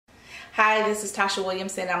Hi, this is Tasha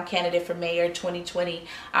Williamson. I'm candidate for mayor 2020.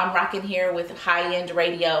 I'm rocking here with high-end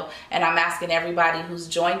radio, and I'm asking everybody who's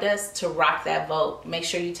joined us to rock that vote. Make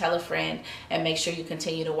sure you tell a friend, and make sure you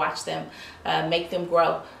continue to watch them, make them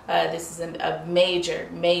grow. This is a major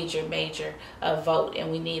vote,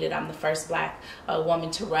 and we need it. I'm the first black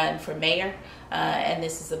woman to run for mayor, and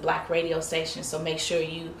this is a black radio station, so make sure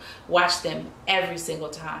you watch them every single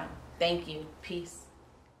time. Thank you. Peace.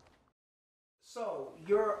 So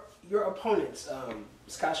your opponents,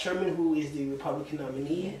 Scott Sherman, who is the Republican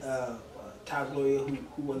nominee, yes. Todd Gloria,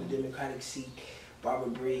 who won the Democratic seat, Barbara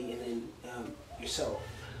Bree, and then yourself.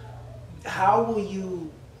 How will you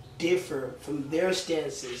differ from their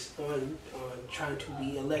stances on trying to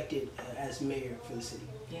be elected as mayor for the city?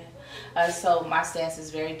 Yeah. So my stance is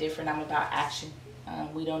very different. I'm about action.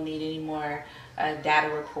 We don't need any more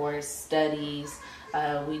data reports, studies.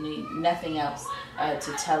 We need nothing else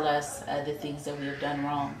to tell us the things that we have done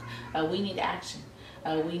wrong. We need action.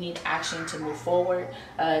 We need action to move forward,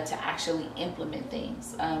 to actually implement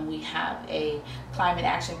things. We have a climate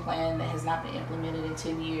action plan that has not been implemented in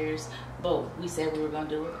 10 years, but we said we were going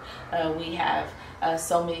to do it. We have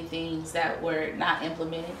so many things that were not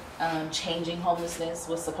implemented. Changing homelessness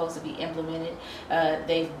was supposed to be implemented.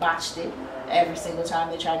 They've botched it every single time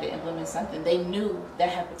they tried to implement something. They knew that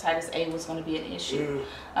hepatitis A was going to be an issue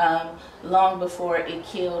long before it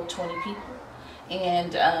killed 20 people.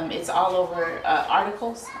 And it's all over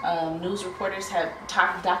articles. News reporters have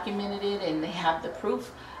documented it, and they have the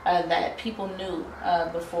proof that people knew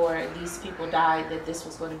before these people died that this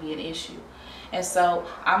was going to be an issue. And so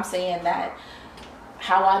I'm saying that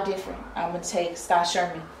how I differ, I'm going to take Scott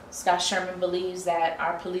Sherman. Scott Sherman believes that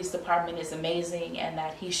our police department is amazing and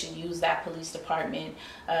that he should use that police department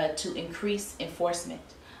to increase enforcement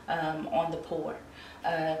on the poor.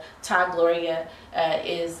 Todd Gloria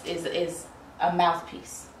is a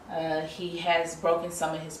mouthpiece. He has broken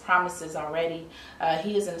some of his promises already.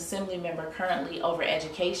 He is an assembly member currently over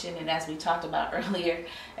education, and as we talked about earlier,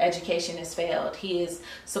 education has failed. He is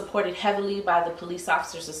supported heavily by the Police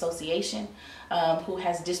Officers Association, who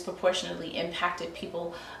has disproportionately impacted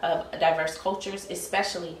people of diverse cultures,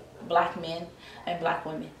 especially black men and black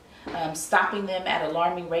women. Stopping them at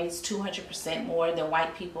alarming rates, 200% more than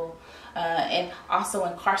white people, and also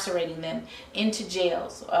incarcerating them into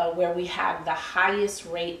jails where we have the highest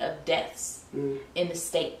rate of deaths in the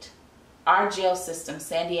state. Our jail system,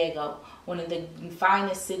 San Diego, one of the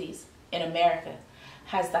finest cities in America,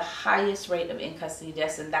 has the highest rate of in-custody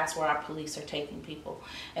deaths, and that's where our police are taking people.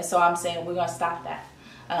 And so I'm saying we're going to stop that.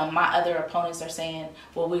 My other opponents are saying,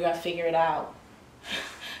 well, we're going to figure it out.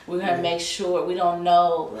 We're going to make sure. We don't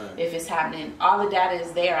know if it's happening. All the data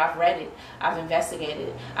is there. I've read it. I've investigated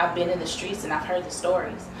it. I've been in the streets and I've heard the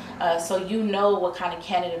stories. So you know what kind of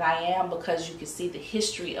candidate I am because you can see the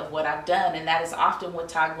history of what I've done. And that is often what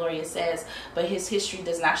Todd Gloria says. But his history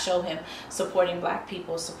does not show him supporting black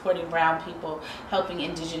people, supporting brown people, helping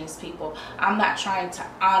indigenous people. I'm not trying to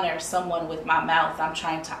honor someone with my mouth. I'm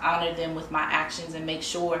trying to honor them with my actions and make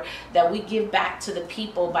sure that we give back to the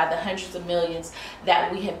people by the hundreds of millions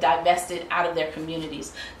that we have divested out of their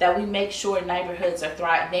communities, that we make sure neighborhoods are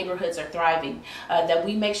thriving, that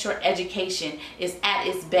we make sure education is at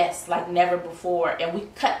its best like never before, and we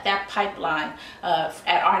cut that pipeline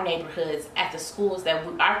at our neighborhoods, at the schools that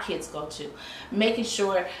our kids go to, making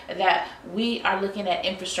sure that we are looking at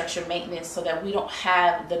infrastructure maintenance so that we don't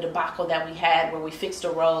have the debacle that we had where we fixed a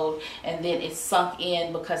road and then it sunk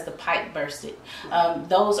in because the pipe bursted.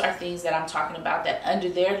 Those are things that I'm talking about, that under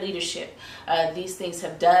their leadership these things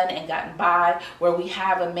have done and gotten by, where we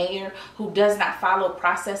have a mayor who does not follow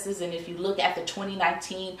processes. And if you look at the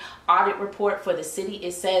 2019 audit report for the city,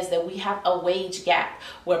 it says that we have a wage gap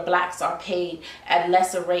where blacks are paid at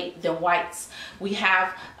lesser rate than whites. We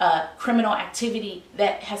have criminal activity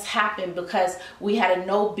that has happened because we had a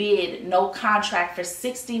no bid, no contract for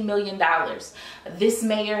 $60 million. This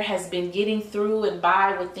mayor has been getting through and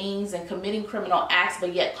by with things and committing criminal acts,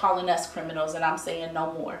 but yet calling us criminals, and I'm saying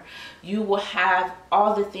no more. You will have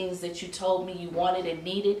all the things that you told me you wanted and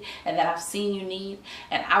needed and that I've seen you need,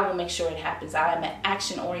 and I will make sure it happens. I am an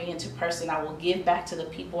action-oriented person. I will give back to the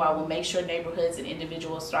people. I will make sure neighborhoods and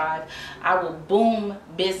individuals thrive. I will boom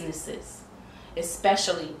businesses,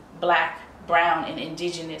 especially black, brown, and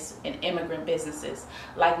indigenous and immigrant businesses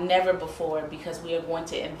like never before, because we are going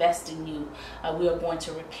to invest in you. We are going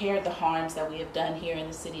to repair the harms that we have done here in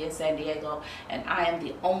the city of San Diego, and I am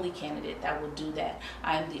the only candidate that will do that.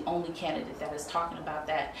 I am the only candidate that is talking about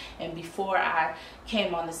that. And before I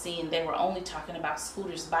came on the scene, they were only talking about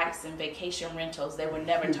scooters, bikes, and vacation rentals. They were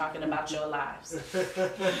never talking about your lives.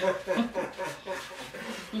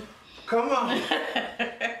 Come on.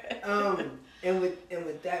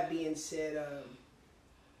 being said,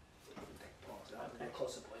 pause. I'll do a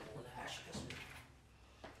close-up on it when I ask you this.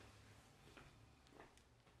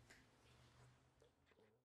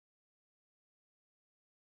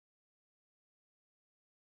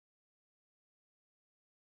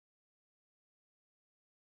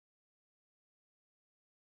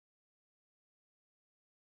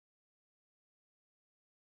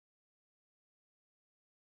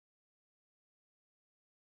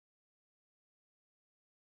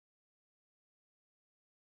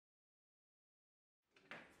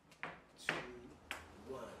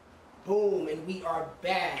 Boom, and we are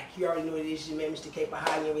back. You already know what it is. Your man, Mr. K,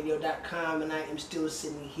 BahaianRadio.com, and I am still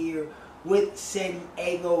sitting here with San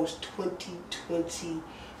Diego's 2020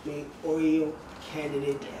 mayoral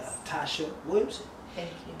candidate, Tasha Williamson. Thank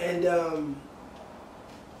you. And,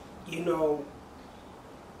 you know,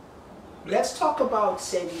 let's talk about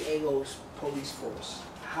San Diego's police force.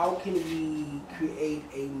 How can we create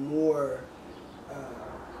a more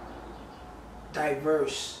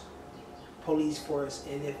diverse police force,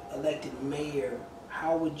 and if elected mayor,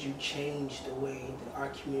 how would you change the way that our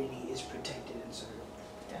community is protected and served?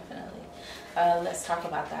 Definitely. Let's talk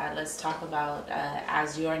about that. Let's talk about,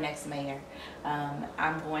 as your next mayor,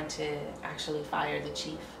 I'm going to actually fire the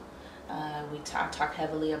chief. We talk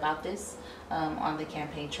heavily about this on the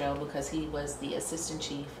campaign trail because he was the assistant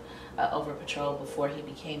chief over patrol before he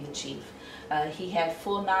became the chief. He had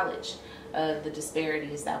full knowledge of the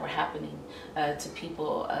disparities that were happening to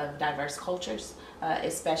people of diverse cultures,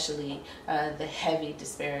 especially the heavy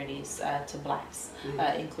disparities to blacks,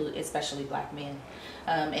 especially black men.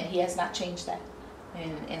 And he has not changed that.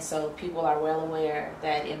 And so people are well aware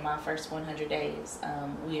that in my first 100 days,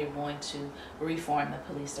 we are going to reform the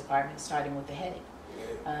police department, starting with the heading.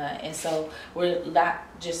 And so we're not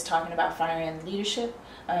just talking about firing leadership,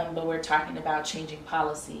 but we're talking about changing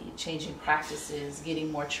policy, changing practices,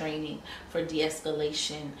 getting more training for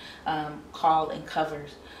de-escalation, call and cover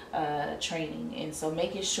training. And so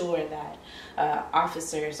making sure that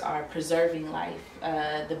officers are preserving life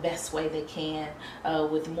the best way they can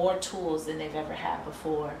with more tools than they've ever had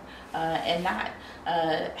before, and not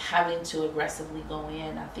having to aggressively go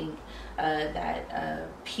in. I think that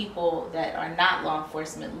people that are not law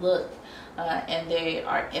enforcement look and they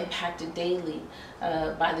are impacted daily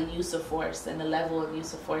by the use of force and the level of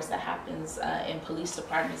use of force that happens in police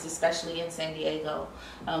departments, especially in San Diego.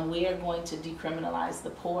 We are going to decriminalize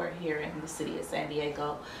the poor here in the city of San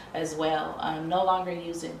Diego as well. No longer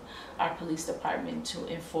using our police department to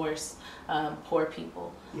enforce poor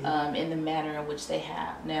people in the manner in which they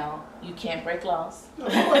have. Now, you can't break laws. No,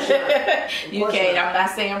 of course not. You can't. I'm not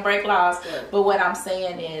saying break laws, but what I'm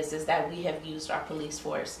saying is that we have used our police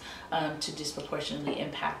force to disproportionately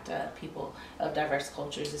impact people of diverse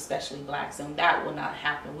cultures, especially blacks, and that will not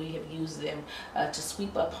happen. We have used them to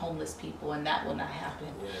sweep up homeless people, and that will not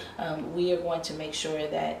happen. We are going to make sure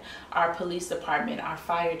that our police department, our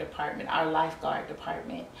fire department, our lifeguard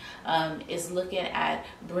department is looking at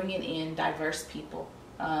bringing in diverse people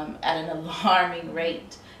at an alarming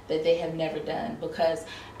rate that they have never done, because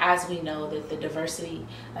as we know that the diversity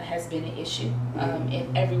has been an issue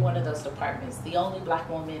in every one of those departments. The only black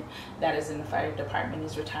woman that is in the fire department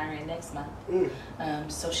is retiring next month.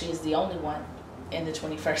 So she is the only one in the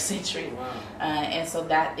 21st century. And so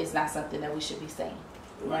that is not something that we should be saying,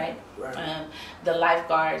 right? The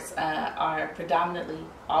lifeguards are predominantly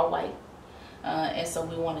all white. And so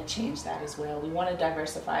we want to change that as well. We want to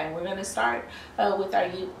diversify, and we're going to start with our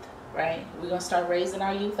youth, right? We're going to start raising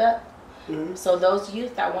our youth up. So those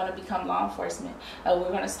youth that want to become law enforcement,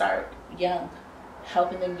 we're going to start young,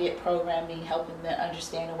 helping them get programming, helping them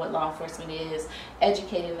understand what law enforcement is,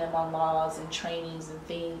 educating them on laws and trainings and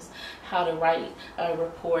things, how to write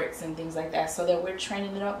reports and things like that, so that we're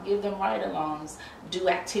training them up, give them ride-alongs, do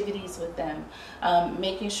activities with them,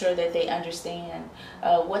 making sure that they understand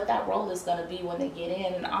what that role is going to be when they get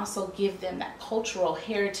in, and also give them that cultural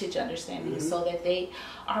heritage understanding so that they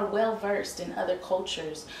are well versed in other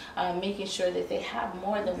cultures, making sure that they have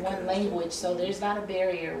more than one language, so there's not a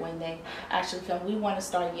barrier when they actually come. We want to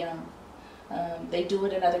start young. They do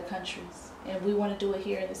it in other countries, and we want to do it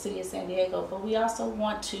here in the city of San Diego, but we also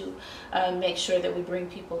want to make sure that we bring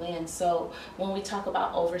people in. So when we talk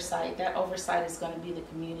about oversight, that oversight is going to be the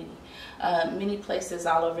community. Many places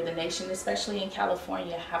all over the nation, especially in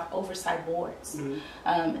California, have oversight boards.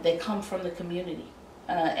 They come from the community.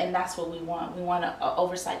 And that's what we want. We want an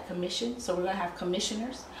oversight commission. So we're going to have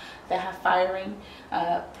commissioners that have firing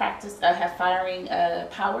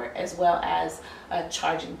power, as well as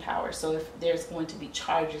charging power. So if there's going to be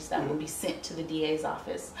charges that will be sent to the DA's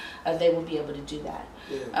office, they will be able to do that.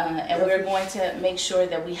 And we're going to make sure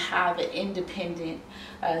that we have an independent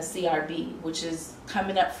CRB, which is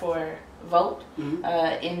coming up for vote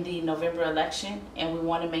in the November election, and we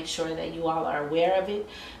want to make sure that you all are aware of it.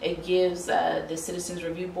 It gives the Citizens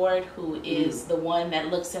Review Board, who is the one that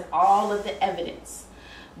looks at all of the evidence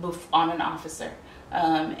on an officer,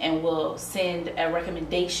 and will send a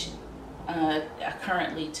recommendation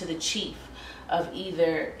currently to the chief of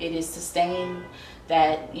either it is sustained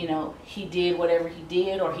that, you know, he did whatever he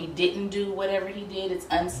did, or he didn't do whatever he did, it's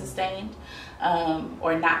unsustained,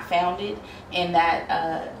 or not founded, and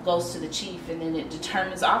that goes to the chief. And then it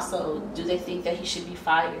determines also, do they think that he should be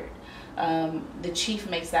fired? The chief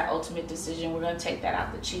makes that ultimate decision. We're going to take that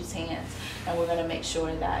out of the chief's hands, and we're going to make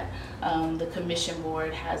sure that the commission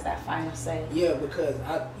board has that final say. Yeah, because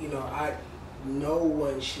no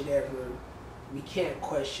one should ever, we can't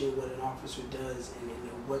question what an officer does and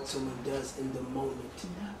what someone does in the moment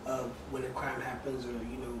of when a crime happens, or,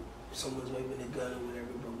 you know, someone's waving a gun or whatever,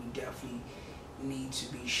 but we definitely need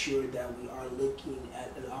to be sure that we are looking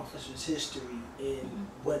at an officer's history and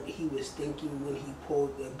what he was thinking when he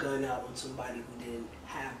pulled a gun out on somebody who didn't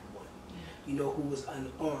have one, you know, who was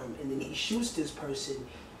unarmed, and then he shoots this person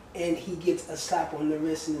and he gets a slap on the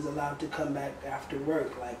wrist and is allowed to come back after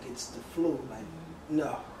work like it's the flu. Like,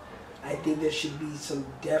 no. I think there should be some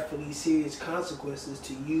definitely serious consequences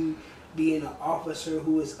to you being an officer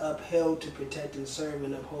who is upheld to protect and serve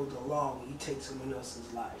and uphold the law when you take someone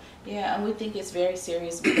else's life. Yeah, and we think it's very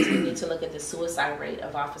serious because we need to look at the suicide rate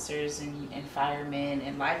of officers and firemen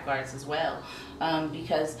and lifeguards as well,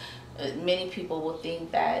 because many people will think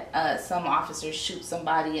that some officers shoot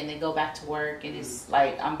somebody and they go back to work and it's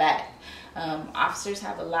like, I'm back. Officers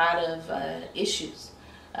have a lot of issues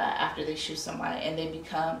after they shoot somebody, and they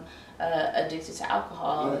become addicted to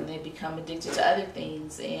alcohol, and they become addicted to other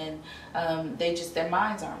things, and their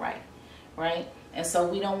minds aren't right? And so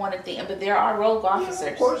we don't want to think, but there are rogue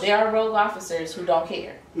officers. There are rogue officers who don't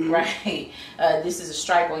care, right? This is a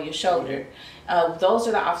strike on your shoulder. Those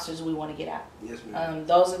are the officers we want to get out. Yes, ma'am.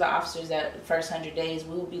 Those are the officers that the first 100 days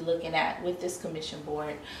we will be looking at with this commission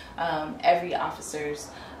board, every officer's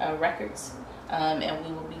records, and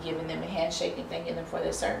we will be giving them a handshake and thanking them for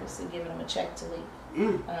their service and giving them a check to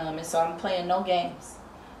leave. And so I'm playing no games.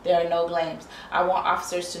 There are no games. I want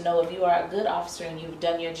officers to know, if you are a good officer and you've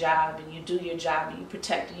done your job and you do your job and you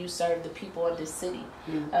protect and you serve the people of this city,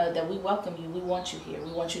 that we welcome you. We want you here.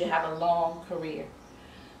 We want you to have a long career.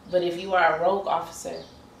 But if you are a rogue officer,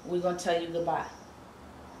 we're going to tell you goodbye,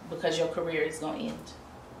 because your career is going to end.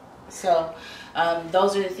 So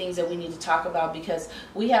those are the things that we need to talk about, because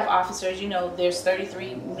we have officers, you know, there's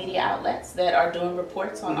 33 media outlets that are doing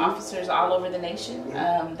reports on officers all over the nation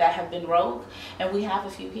that have been rogue, and we have a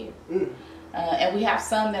few here. And we have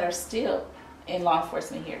some that are still in law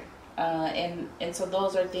enforcement here. And so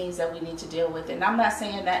those are things that we need to deal with. And I'm not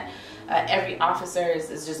saying that every officer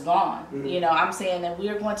is just gone. You know, I'm saying that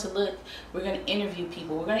we're going to interview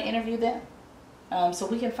people. We're going to interview them. So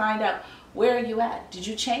we can find out, where are you at? Did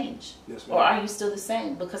you change? Yes, or are you still the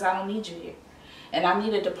same? Because I don't need you here. And I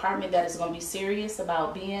need a department that is going to be serious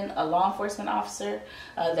about being a law enforcement officer,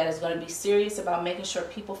 that is going to be serious about making sure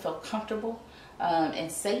people feel comfortable and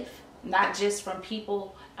safe, not just from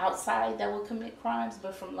people outside that will commit crimes,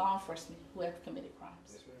 but from law enforcement who have committed crimes.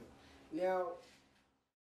 Yes, ma'am. Now,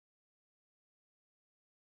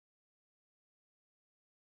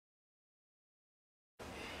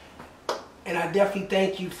 and I definitely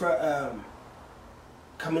thank you for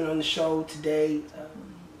coming on the show today,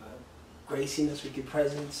 gracing us with your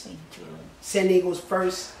presence. Thank you. San Diego's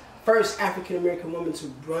first African-American woman to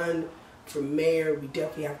run for mayor. We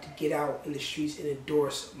definitely have to get out in the streets and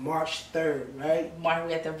endorse March 3rd, right?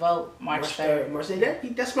 We have to vote March 3rd. March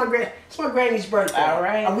 3rd. That's my granny's birthday. All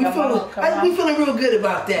right. We feeling real good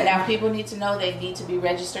about that. Now, people need to know they need to be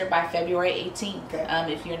registered by February 18th.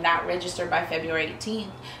 Okay. If you're not registered by February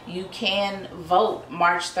 18th, you can vote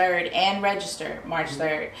March 3rd and register March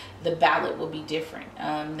 3rd. The ballot will be different.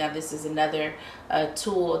 Now, this is another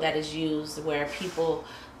tool that is used where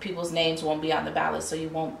people's names won't be on the ballot, so you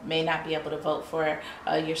may not be able to vote for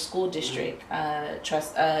your school district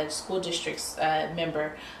school district's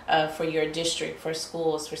member for your district, for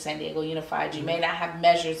schools, for San Diego Unified. You may not have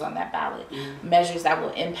measures on that ballot, measures that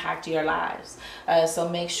will impact your lives. So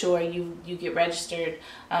make sure you get registered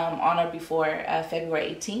on or before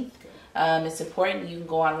February 18th. It's important. You can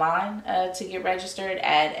go online to get registered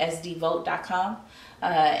at sdvote.com.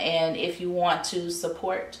 And if you want to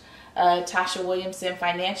support Tasha Williamson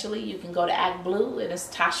financially, you can go to Act Blue, and it's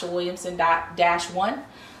Tasha Williamson -1.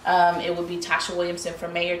 It would be Tasha Williamson for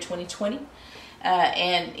Mayor 2020.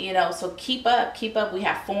 And you know, so keep up. We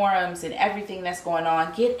have forums and everything that's going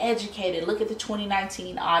on. Get educated. Look at the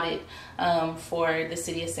 2019 audit for the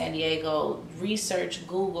city of San Diego. Research,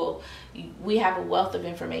 Google. We have a wealth of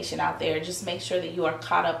information out there. Just make sure that you are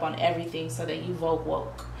caught up on everything so that you vote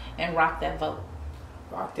woke and rock that vote.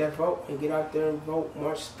 Rock that vote and get out there and vote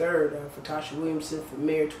March 3rd for Tasha Williamson for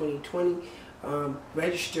Mayor 2020.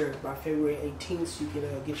 Register by February 18th so you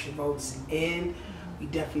can get your votes in. We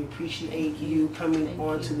definitely appreciate you coming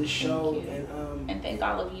onto the show and thank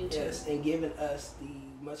all of you too. Yes, and giving us the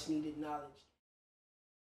much needed knowledge.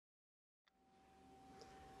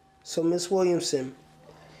 So, Ms. Williamson,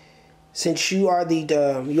 since you are the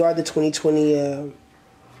 2020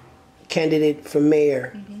 candidate for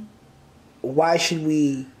mayor, why should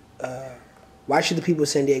the people of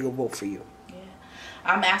San Diego vote for you?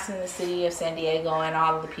 I'm asking the city of San Diego and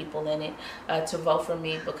all of the people in it to vote for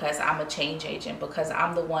me because I'm a change agent, because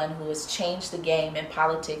I'm the one who has changed the game in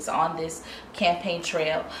politics on this campaign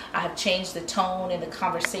trail. I have changed the tone and the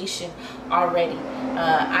conversation already.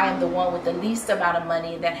 I am the one with the least amount of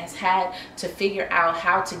money that has had to figure out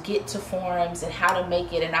how to get to forums and how to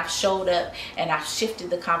make it, and I've showed up and I've shifted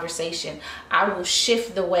the conversation. I will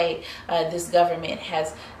shift the way this government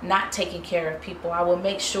has not taken care of people. I will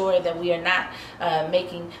make sure that we are not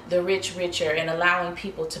making the rich richer and allowing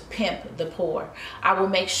people to pimp the poor. I will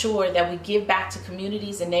make sure that we give back to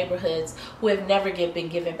communities and neighborhoods who have never been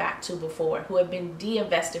given back to before, who have been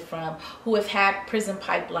de-invested from, who have had prison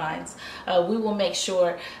pipelines. We will make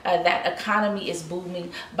sure that economy is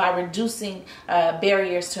booming by reducing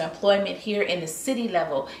barriers to employment here in the city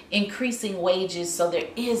level, increasing wages so there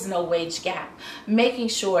is no wage gap, making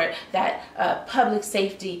sure that public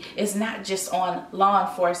safety is not just on law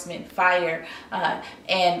enforcement, fire,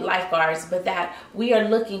 and lifeguards, but that we are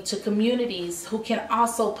looking to communities who can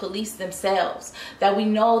also police themselves. That we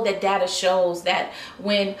know that data shows that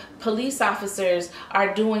when police officers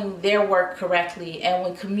are doing their work correctly and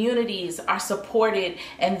when communities are supported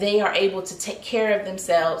and they are able to take care of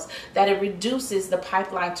themselves, that it reduces the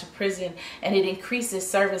pipeline to prison and it increases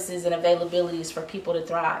services and availabilities for people to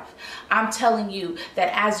thrive. I'm telling you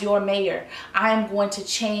that as your mayor, I am going to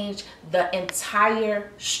change the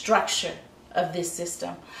entire structure of this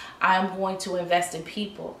system. I'm going to invest in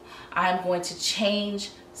people. I'm going to change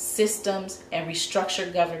systems and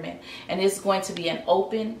restructure government. And it's going to be an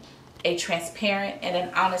open, a transparent, and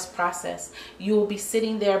an honest process. You will be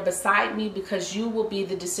sitting there beside me because you will be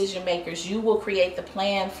the decision makers. You will create the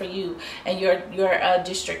plan for you and your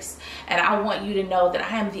districts. And I want you to know that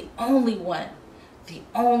I am the only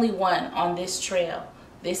one on this trail,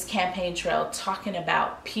 this campaign trail, talking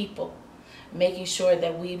about people. Making sure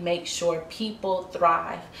that we make sure people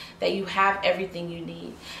thrive, that you have everything you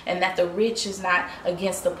need, and that the rich is not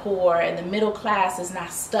against the poor and the middle class is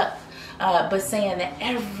not stuck, but saying that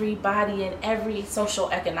everybody in every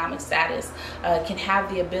social economic status can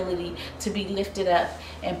have the ability to be lifted up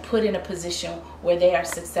and put in a position where they are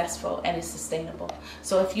successful and is sustainable.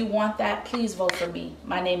 So if you want that, please vote for me.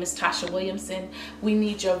 My name is Tasha Williamson. We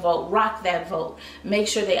need your vote. Rock that vote. Make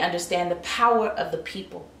sure they understand the power of the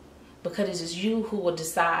people, because it is you who will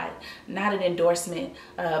decide, not an endorsement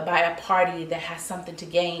by a party that has something to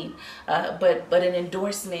gain, but an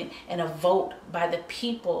endorsement and a vote by the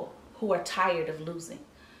people who are tired of losing.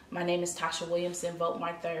 My name is Tasha Williamson. Vote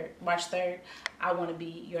March 3rd. I want to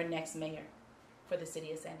be your next mayor for the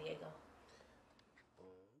city of San Diego.